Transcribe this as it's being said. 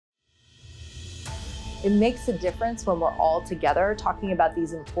It makes a difference when we're all together talking about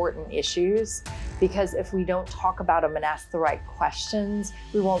these important issues, because if we don't talk about them and ask the right questions,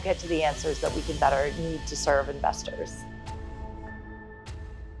 we won't get to the answers that we can better need to serve investors.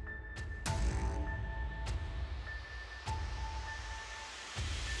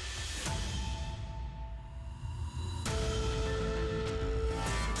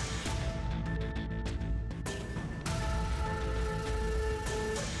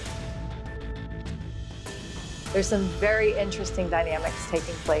 There's some very interesting dynamics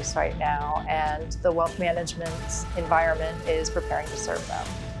taking place right now, and the wealth management environment is preparing to serve them.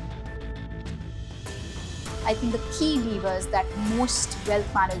 I think the key levers that most wealth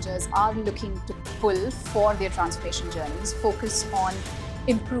managers are looking to pull for their transformation journeys focus on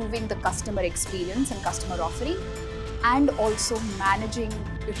improving the customer experience and customer offering, and also managing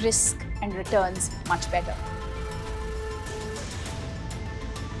risk and returns much better.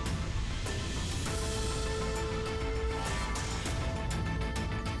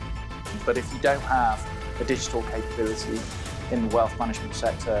 But if you don't have a digital capability in the wealth management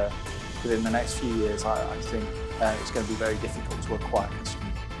sector within the next few years, I think it's going to be very difficult to acquire customers.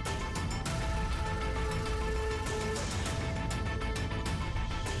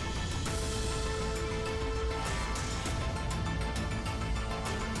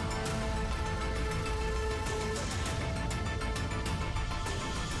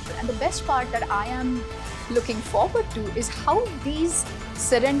 And the best part that I am looking forward to is how these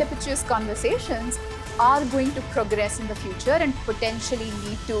serendipitous conversations are going to progress in the future and potentially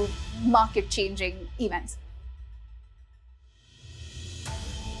lead to market-changing events.